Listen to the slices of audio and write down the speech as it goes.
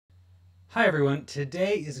Hi everyone,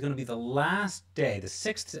 today is going to be the last day, the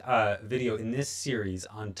sixth video in this series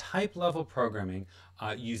on type level programming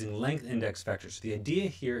using length index vectors. So the idea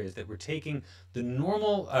here is that we're taking the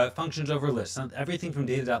normal functions over lists, everything from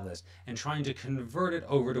data.list, and trying to convert it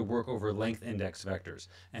over to work over length index vectors.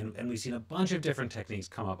 And we've seen a bunch of different techniques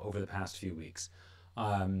come up over the past few weeks.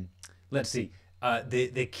 Let's see.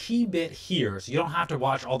 The key bit here, so you don't have to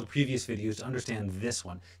watch all the previous videos to understand this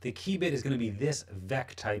one. The key bit is going to be this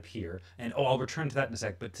vec type here, and I'll return to that in a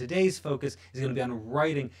sec, but today's focus is going to be on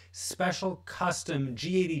writing special custom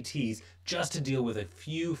GADTs just to deal with a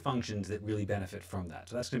few functions that really benefit from that.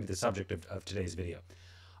 So that's going to be the subject of today's video.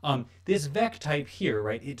 This vec type here,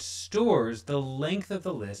 right, it stores the length of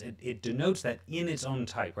the list. It denotes that in its own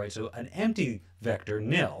type, right? So an empty vector,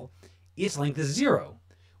 nil, its length is 0.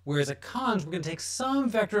 Whereas a cons, we're going to take some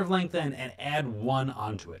vector of length n and add 1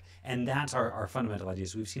 onto it. And that's our fundamental idea.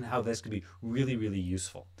 So we've seen how this could be really, really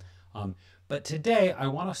useful. But today, I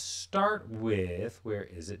want to start with, where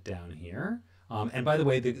is it down here? And by the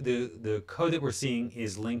way, the code that we're seeing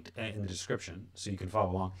is linked in the description, so you can follow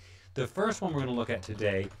along. The first one we're going to look at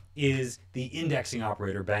today is the indexing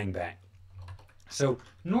operator BangBang. So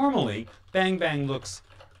normally, BangBang looks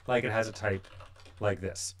like it has a type like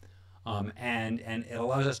this. And it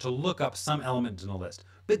allows us to look up some element in the list.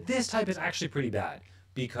 But this type is actually pretty bad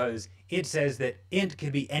because it says that int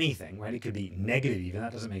could be anything, right? It could be negative even,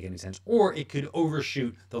 that doesn't make any sense, or it could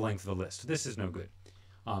overshoot the length of the list. So this is no good.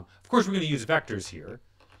 Of course, we're going to use vectors here.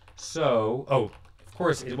 So, of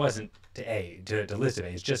course, it wasn't to A, to list of A,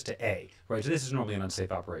 it's just to A, right? So this is normally an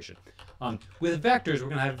unsafe operation. With vectors, we're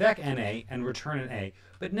going to have vec NA and return an A.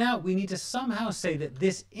 But now we need to somehow say that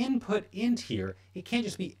this input int here, it can't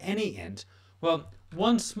just be any int. Well,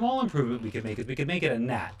 one small improvement we could make is we could make it a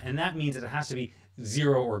nat, and that means that it has to be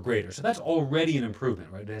 0 or greater. So that's already an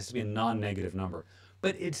improvement, right? It has to be a non-negative number.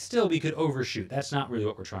 But it's still, we could overshoot. That's not really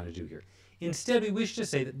what we're trying to do here. Instead, we wish to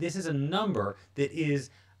say that this is a number that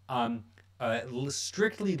is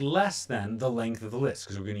strictly less than the length of the list,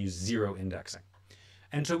 because we're going to use 0 indexing.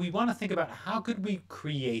 And so we want to think about how could we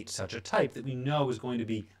create such a type that we know is going to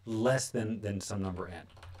be less than some number n.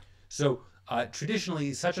 So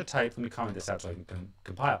traditionally, such a type, let me comment this out so I can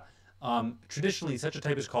compile. Traditionally, such a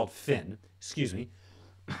type is called fin, excuse me.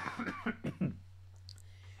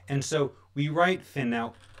 And so we write fin.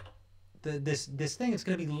 Now, this thing is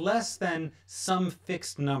going to be less than some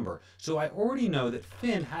fixed number. So I already know that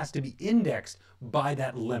fin has to be indexed by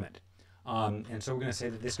that limit. And so we're going to say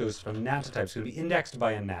that this goes from nat to type. It's going to be indexed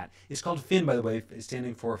by a nat. It's called fin, by the way,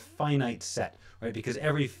 standing for finite set, right? Because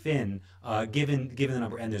every fin, given the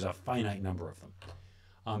number n, there's a finite number of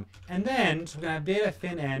them. And then, so we're going to have data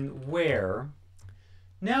fin n where,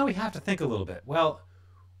 now we have to think a little bit. Well,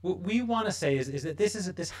 what we want to say is that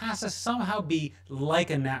this has to somehow be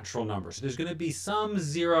like a natural number. So there's going to be some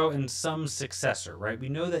 0 and some successor, right? We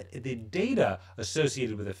know that the data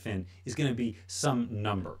associated with a fin is going to be some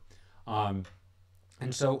number. And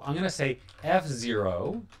so I'm going to say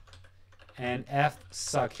f0 and f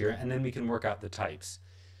suck here, and then we can work out the types.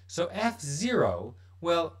 So f0,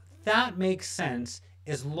 well, that makes sense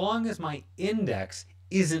as long as my index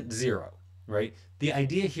isn't 0, right? The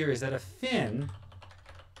idea here is that a fin,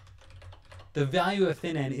 the value of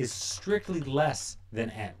fin n is strictly less than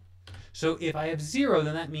n. So if I have 0,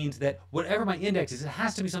 then that means that whatever my index is, it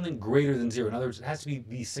has to be something greater than 0. In other words, it has to be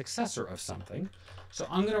the successor of something. So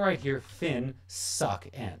I'm going to write here fin suck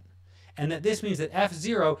n. And that this means that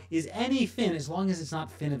f0 is any fin as long as it's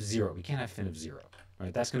not fin of 0. We can't have fin of 0,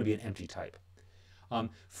 right? That's going to be an empty type.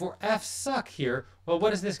 For f suck here, well,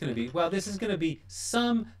 what is this going to be? Well, this is going to be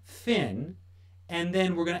some fin, and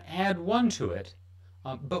then we're going to add 1 to it.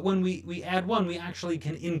 But when we add 1, we actually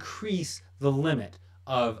can increase the limit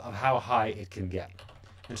of how high it can get.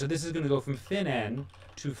 And so this is going to go from fin n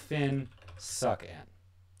to fin suck n.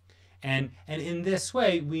 And in this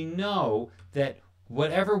way, we know that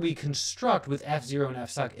whatever we construct with f0 and f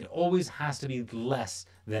suck, it always has to be less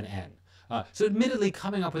than n. So admittedly,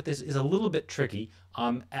 coming up with this is a little bit tricky.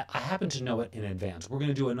 I happen to know it in advance. We're going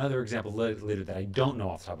to do another example later that I don't know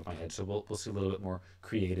off the top of my head, so we'll see a little bit more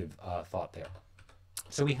creative thought there.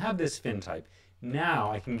 So we have this fin type.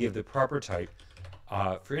 Now I can give the proper type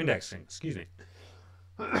for indexing. Excuse me.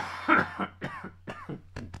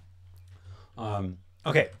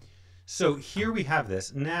 Okay. So here we have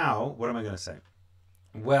this. Now, what am I going to say?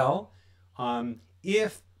 Well,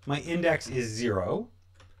 if my index is 0,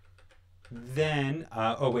 then,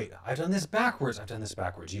 oh wait, I've done this backwards.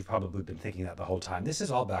 You've probably been thinking that the whole time. This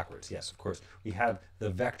is all backwards. Yes, of course. We have the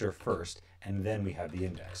vector first, and then we have the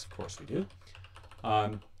index. Of course we do.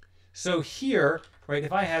 So here, right,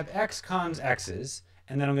 if I have x cons x's,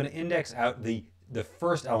 and then I'm going to index out the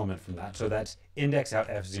first element from that. So that's index out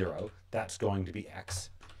f0. That's going to be x.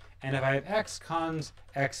 And if I have x cons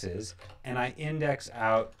x's, and I index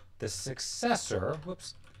out the successor,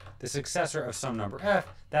 the successor of some number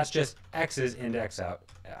f, that's just x's index out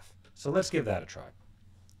f. So let's give that a try.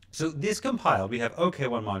 So this compiled, we have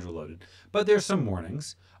OK1 module loaded, but there's some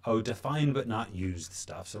warnings. Oh, defined but not used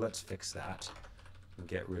stuff. So let's fix that.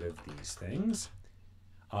 Get rid of these things.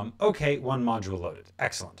 OK1 module loaded.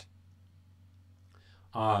 Excellent.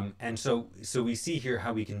 And so we see here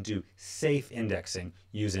how we can do safe indexing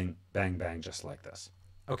using BangBang just like this.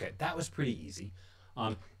 Okay, that was pretty easy.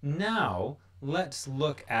 Now let's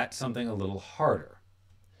look at something a little harder.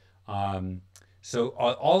 So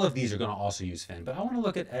all of these are going to also use fin, but I want to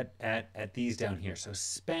look at these down here. So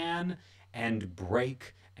span and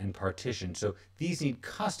break and partition. So these need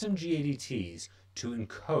custom GADTs to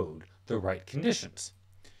encode the right conditions.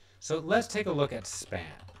 So let's take a look at span.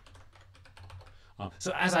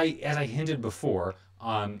 So as I hinted before,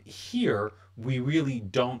 here we really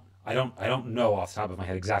don't. I don't know off the top of my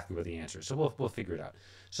head exactly what the answer is. So we'll figure it out.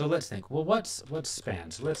 So let's think. Well, what's span?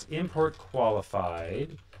 So let's import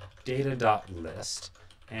qualified data.list,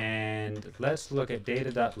 and let's look at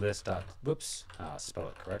data.list. Spell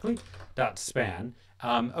it correctly. .span.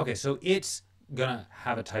 Okay, so it's gonna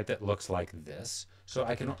have a type that looks like this. So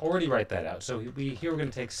I can already write that out. So here we're going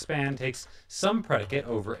to take span takes some predicate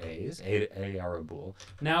over a's, a are a bool.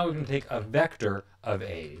 Now we're going to take a vector of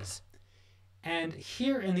a's. And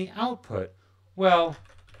here in the output, well,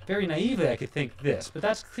 very naively I could think this, but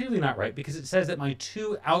that's clearly not right because it says that my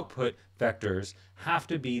two output vectors have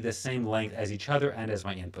to be the same length as each other and as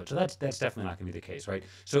my input. So that's definitely not going to be the case, right?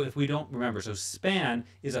 So if we don't remember, so span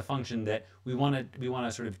is a function that we want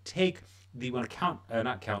to sort of take. We want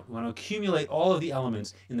to accumulate all of the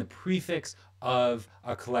elements in the prefix of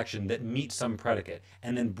a collection that meets some predicate,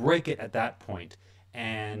 and then break it at that point,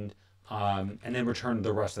 and then return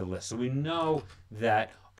the rest of the list. So we know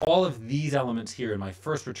that all of these elements here in my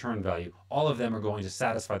first return value, all of them are going to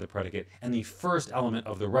satisfy the predicate, and the first element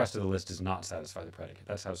of the rest of the list does not satisfy the predicate.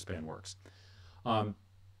 That's how span works.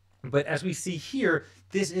 But as we see here,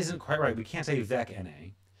 this isn't quite right. We can't say vec na.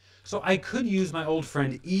 So I could use my old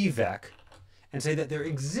friend evec and say that there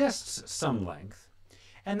exists some length,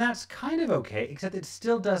 and that's kind of okay, except it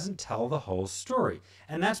still doesn't tell the whole story.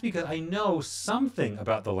 And that's because I know something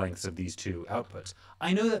about the lengths of these two outputs.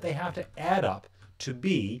 I know that they have to add up to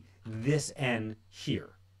be this n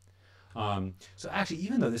here. So actually,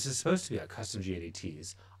 even though this is supposed to be a custom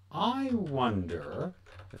GADTs, I wonder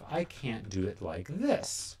if I can't do it like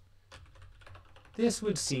this. This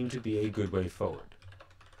would seem to be a good way forward.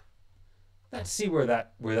 Let's see where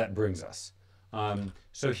that brings us.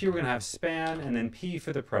 So here we're going to have span and then p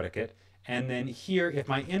for the predicate. And then here, if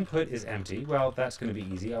my input is empty, well, that's going to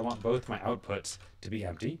be easy. I want both my outputs to be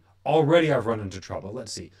empty. Already I've run into trouble.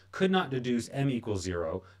 Let's see. Could not deduce m equals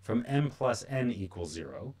 0 from m plus n equals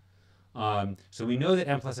 0. So we know that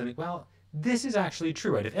m plus n, well, this is actually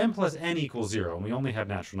true, right? If m plus n equals 0, and we only have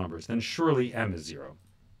natural numbers, then surely m is 0.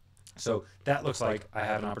 So that looks like I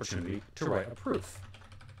have an opportunity to write a proof.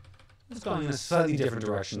 It's going in a slightly different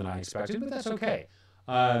direction than I expected, but that's okay.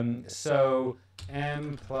 So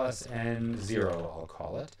m plus n 0, I'll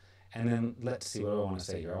call it. And then let's see what I want to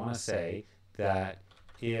say here. I want to say that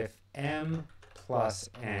if m plus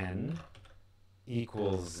n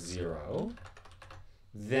equals 0,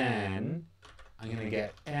 then I'm going to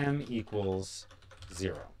get m equals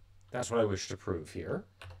 0. That's what I wish to prove here.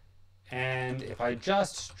 And if I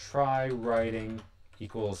just try writing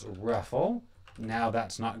equals REFL, now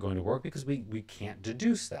that's not going to work because we can't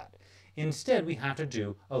deduce that. Instead, we have to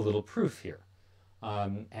do a little proof here.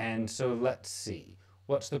 And so let's see.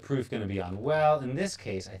 What's the proof going to be on? Well, in this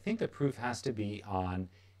case, I think the proof has to be on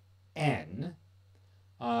n.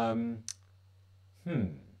 But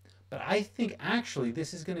I think actually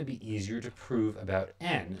this is going to be easier to prove about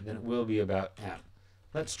n than it will be about m.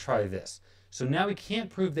 Let's try this. So now we can't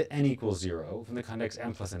prove that n equals 0 from the context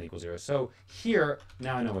m plus n equals 0. So here,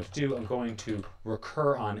 now I know what to do. I'm going to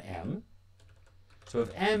recur on m. So if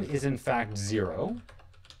m is in fact 0,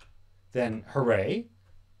 then hooray,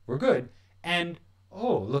 we're good. And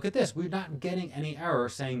oh, look at this. We're not getting any error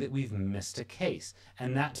saying that we've missed a case.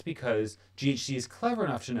 And that's because GHC is clever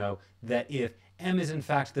enough to know that if m is in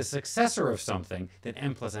fact the successor of something, then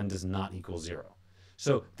m plus n does not equal 0.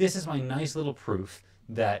 So this is my nice little proof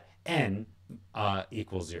that n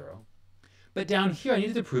equals 0. But down here, I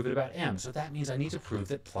needed to prove it about m. So that means I need to prove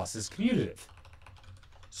that plus is commutative.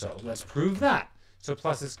 So let's prove that. So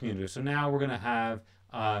plus is commutative. So now we're going to have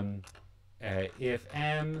if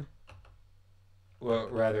m, well,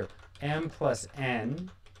 rather, m plus n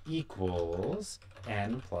equals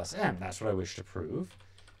n plus m. That's what I wish to prove.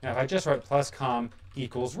 Now, if I just write plus com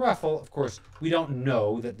equals ruffle, of course, we don't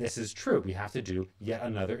know that this is true. We have to do yet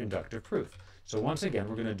another inductive proof. So once again,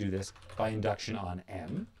 we're going to do this by induction on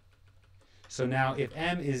m. So now if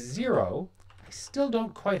m is 0, I still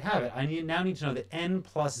don't quite have it. I now need to know that n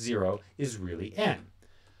plus 0 is really n.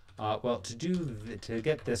 Well, to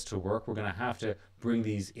get this to work, we're going to have to bring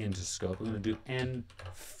these into scope. We're going to do n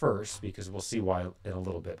first, because we'll see why in a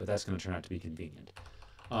little bit, but that's going to turn out to be convenient.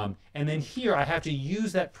 And then here I have to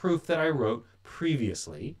use that proof that I wrote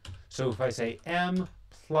previously. So if I say m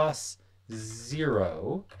plus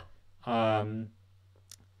 0,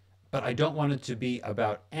 but I don't want it to be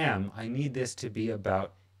about m, I need this to be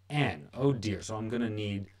about n. Oh dear, so I'm going to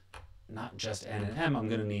need not just n and m, I'm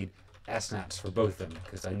going to need s-nats for both of them,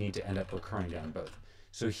 because I need to end up recurring down both.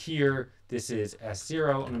 So here, this is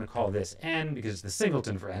s0. I'm going to call this n, because it's the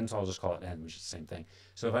singleton for n, so I'll just call it n, which is the same thing.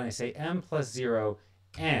 So if I say m plus 0,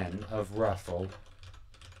 n of ruffle,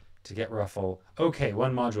 to get ruffle, okay,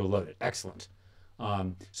 one module loaded. Excellent.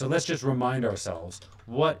 So let's just remind ourselves,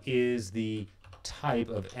 what is the type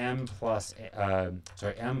of m plus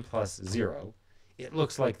 0? It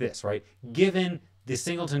looks like this, right? Given the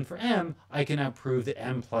singleton for m, I can now prove that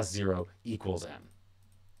m plus 0 equals m.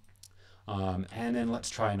 And then let's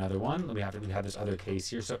try another one. We have this other case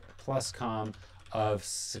here. So plus com of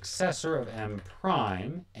successor of m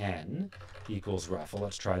prime, n, equals ruffle.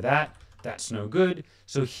 Let's try that. That's no good.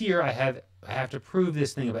 So here I have to prove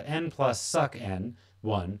this thing about n plus suck n,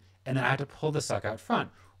 1, and then I have to pull the suck out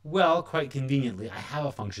front. Well, quite conveniently, I have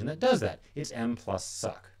a function that does that. It's m plus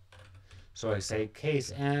suck. So I say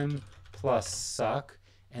case m plus suck,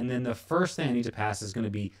 and then the first thing I need to pass is going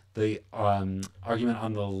to be the argument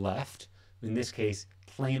on the left, in this case,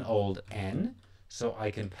 plain old n. So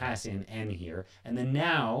I can pass in n here. And then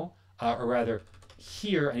now, or rather,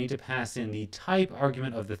 here I need to pass in the type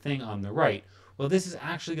argument of the thing on the right. Well, this is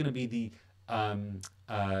actually going to be the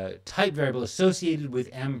type variable associated with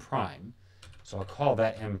m prime. So I'll call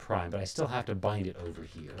that m prime, but I still have to bind it over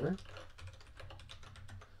here.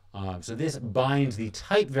 So this binds the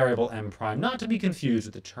type variable m prime, not to be confused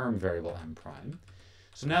with the term variable m prime.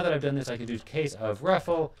 So now that I've done this, I can do case of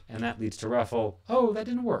ruffle, and that leads to ruffle. Oh, that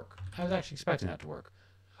didn't work. I was actually expecting that to work.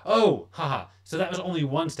 Oh, haha. So that was only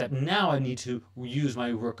one step. Now I need to use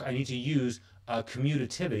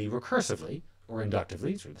commutativity recursively or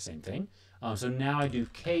inductively, sort of the same thing. So now I do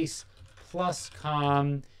case plus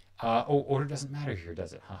com. Order doesn't matter here,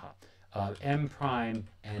 does it? Haha. M prime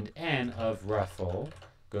and n of ruffle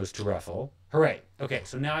goes to ruffle. Hooray. Okay,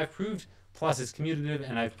 so now I've proved plus is commutative,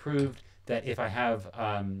 and I've proved that if I have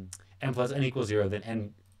m plus n equals 0, then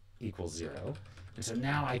n equals 0. And so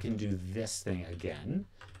now I can do this thing again.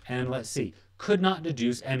 And let's see, could not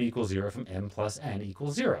deduce m equals 0 from m plus n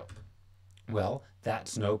equals 0. Well,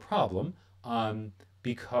 that's no problem,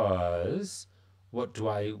 because what do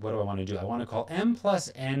I want to do? I want to call m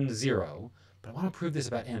plus n 0, but I want to prove this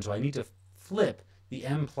about n, so I need to flip the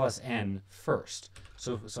m plus n first.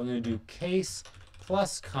 So I'm going to do case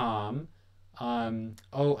plus com.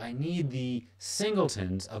 Oh, I need the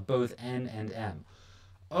singletons of both n and m.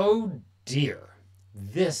 Oh dear.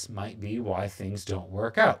 This might be why things don't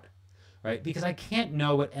work out, right? Because I can't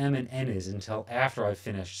know what m and n is until after I've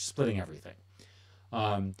finished splitting everything.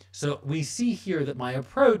 So we see here that my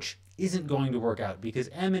approach isn't going to work out because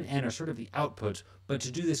m and n are sort of the outputs, but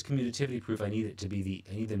to do this commutativity proof, I need them to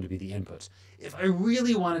be the inputs. If I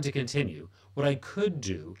really wanted to continue, what I could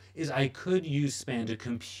do is I could use span to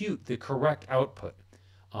compute the correct output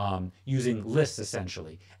using lists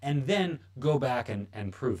essentially, and then go back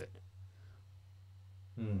and prove it.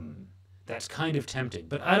 That's kind of tempting,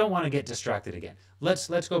 but I don't want to get distracted again.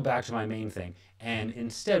 Let's go back to my main thing, and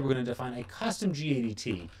instead we're going to define a custom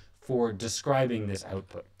GADT for describing this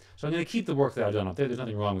output. So I'm going to keep the work that I've done up there. There's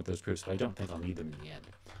nothing wrong with those proofs, but I don't think I'll need them in the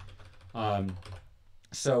end.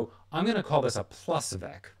 So I'm going to call this a plus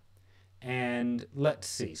vec, and let's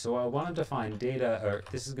see. So I want to define data, or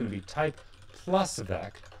this is going to be type plus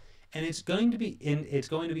vec, and it's going to be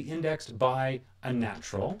indexed by a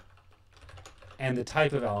natural and the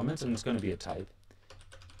type of elements, and it's going to be a type.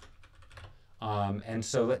 And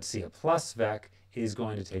so let's see, a plus vec is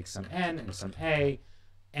going to take some n and some a,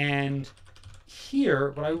 and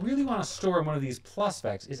here, what I really want to store in one of these plus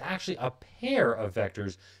vecs is actually a pair of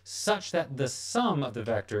vectors such that the sum of the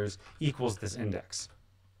vectors equals this index.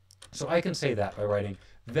 So I can say that by writing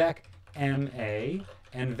vec ma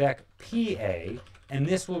and vec pa, and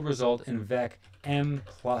this will result in vec m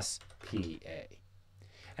plus pa.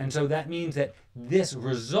 And so that means that this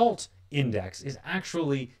result index is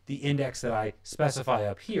actually the index that I specify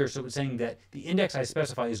up here. So it's saying that the index I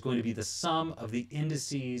specify is going to be the sum of the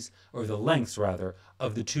indices, or the lengths rather,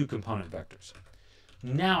 of the two component vectors.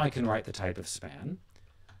 Now I can write the type of span.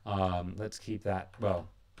 Let's keep that, well,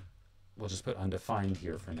 we'll just put undefined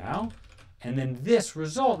here for now. And then this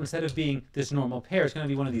result, instead of being this normal pair, is going to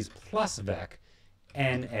be one of these plus vec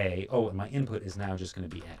NA. Oh, and my input is now just going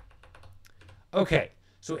to be N. Okay,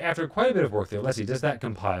 so after quite a bit of work there, let's see, does that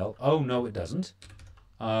compile? Oh, no, it doesn't.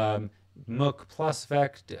 Mook plus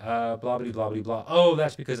vec, blah, blah, blah, blah, blah. Oh,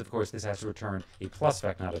 that's because, of course, this has to return a plus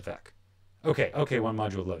vec, not a vec. Okay, one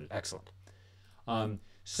module loaded. Excellent.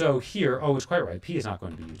 So here, oh, it's quite right. P is not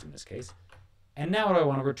going to be used in this case. And now what I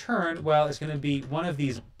want to return, well, it's going to be one of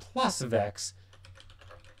these plus vecs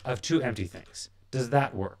of two empty things. Does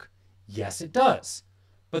that work? Yes, it does.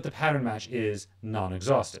 But the pattern match is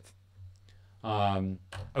non-exhaustive.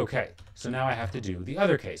 Okay, so now I have to do the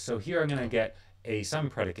other case. So here I'm going to get a sum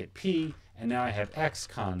predicate P, and now I have x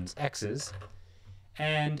cons x's.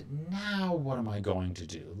 And now what am I going to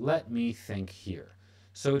do? Let me think here.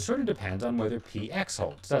 So it sort of depends on whether Px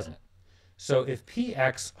holds, doesn't it? So if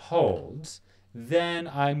Px holds, then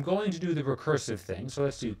I'm going to do the recursive thing. So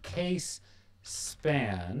let's do case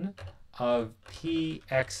span of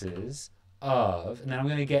Px's of, and then I'm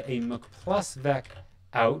going to get a Mook plus vec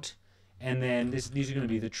out, and then these are going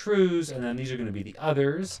to be the trues, and then these are going to be the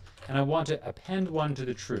others, and I want to append one to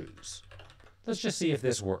the trues. Let's just see if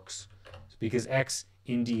this works, because x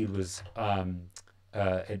indeed was,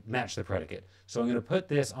 it matched the predicate. So I'm going to put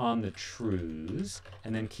this on the trues,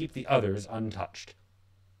 and then keep the others untouched.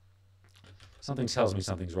 Something tells me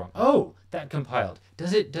something's wrong. Oh, that compiled.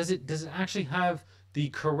 Does it actually have the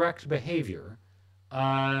correct behavior?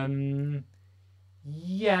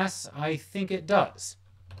 Yes, I think it does.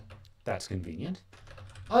 That's convenient.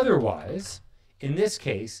 Otherwise, in this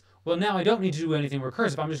case, well, now I don't need to do anything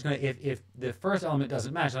recursive. I'm just going to, if the first element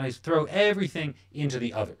doesn't match, then I just throw everything into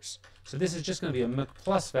the others. So this is just going to be a Mook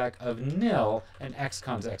plus vec of nil and x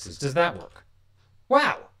cons x's. Does that work?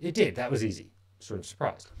 Wow, it did. That was easy. Sort of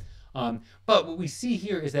surprised. But what we see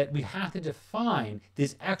here is that we have to define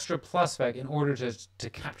this extra plus vec in order to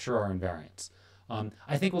capture our invariance.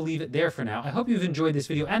 I think we'll leave it there for now. I hope you've enjoyed this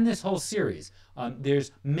video and this whole series.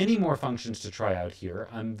 There's many more functions to try out here.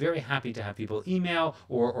 I'm very happy to have people email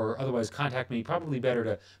or otherwise contact me. Probably better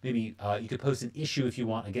to maybe you could post an issue if you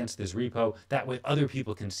want against this repo. That way other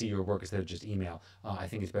people can see your work instead of just email. I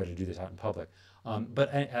think it's better to do this out in public.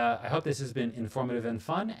 But I hope this has been informative and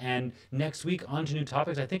fun. And next week, on to new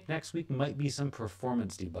topics. I think next week might be some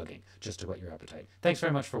performance debugging, just to whet your appetite. Thanks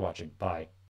very much for watching. Bye.